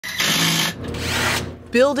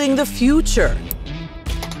building the future,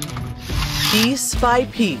 piece by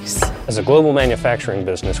piece. As a global manufacturing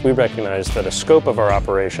business, we recognize that a scope of our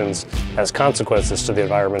operations has consequences to the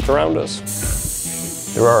environment around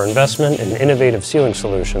us. Through our investment in innovative sealing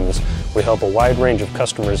solutions, we help a wide range of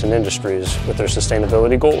customers and industries with their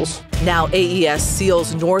sustainability goals. Now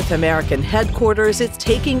AESSEAL's North American headquarters is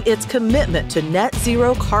taking its commitment to net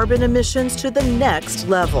zero carbon emissions to the next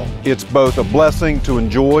level. It's both a blessing to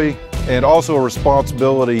enjoy and also a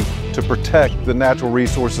responsibility to protect the natural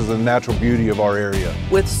resources and natural beauty of our area.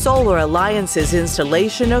 With Solar Alliance's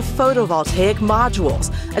installation of photovoltaic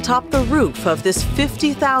modules atop the roof of this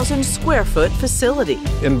 50,000 square foot facility.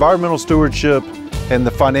 Environmental stewardship and the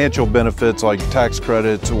financial benefits like tax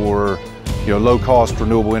credits or low-cost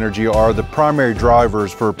renewable energy are the primary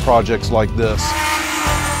drivers for projects like this.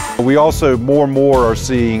 We also more and more are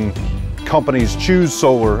seeing companies choose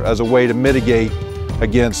solar as a way to mitigate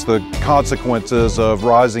against the consequences of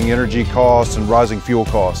rising energy costs and rising fuel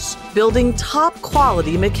costs. Building top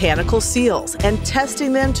quality mechanical seals and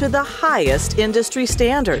testing them to the highest industry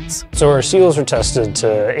standards. So our seals are tested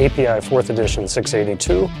to API 4th edition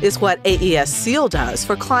 682. Is what AESSEAL does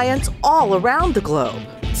for clients all around the globe.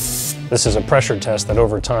 This is a pressure test that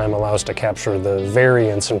over time allows to capture the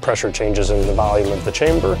variance and pressure changes in the volume of the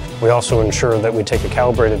chamber. We also ensure that we take a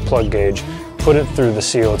calibrated plug gauge, put it through the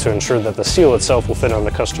seal to ensure that the seal itself will fit on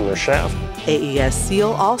the customer's shaft.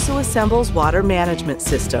 AESSEAL also assembles water management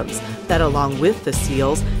systems that, along with the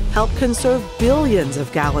seals, help conserve billions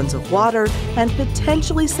of gallons of water and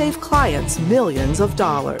potentially save clients millions of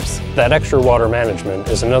dollars. That extra water management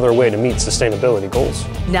is another way to meet sustainability goals.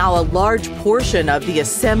 Now a large portion of the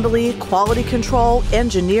assembly, quality control,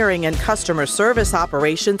 engineering, and customer service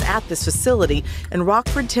operations at this facility in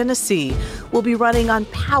Rockford, Tennessee will be running on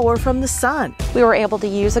power from the sun. We were able to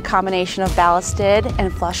use a combination of ballasted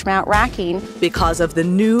and flush mount racking because of the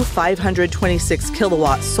new 526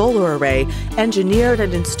 kilowatt solar array engineered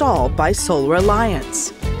and installed by Solar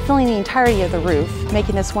Alliance. Filling the entirety of the roof,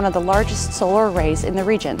 making this one of the largest solar arrays in the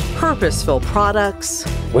region. Purposeful products.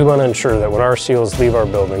 We want to ensure that when our seals leave our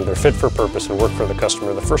building, they're fit for purpose and work for the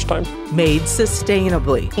customer the first time. Made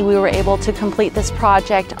sustainably. We were able to complete this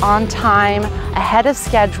project on time, ahead of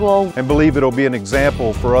schedule. And believe it'll be an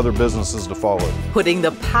example for other businesses to follow. Putting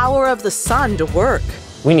the power of the sun to work.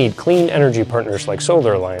 We need clean energy partners like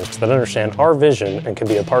Solar Alliance that understand our vision and can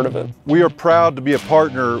be a part of it. We are proud to be a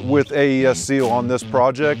partner with AESSEAL on this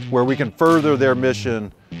project where we can further their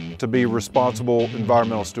mission to be responsible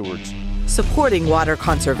environmental stewards. Supporting water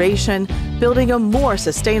conservation, building a more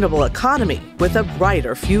sustainable economy with a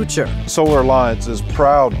brighter future. Solar Alliance is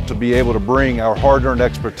proud to be able to bring our hard-earned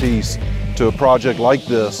expertise to a project like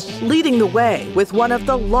this. Leading the way with one of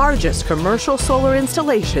the largest commercial solar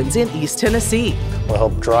installations in East Tennessee. We'll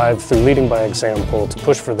help drive through leading by example to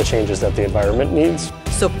push for the changes that the environment needs.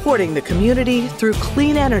 Supporting the community through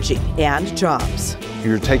clean energy and jobs.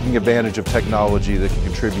 You're taking advantage of technology that can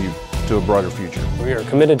contribute to a brighter future. We are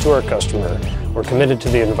committed to our customer. We're committed to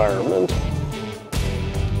the environment.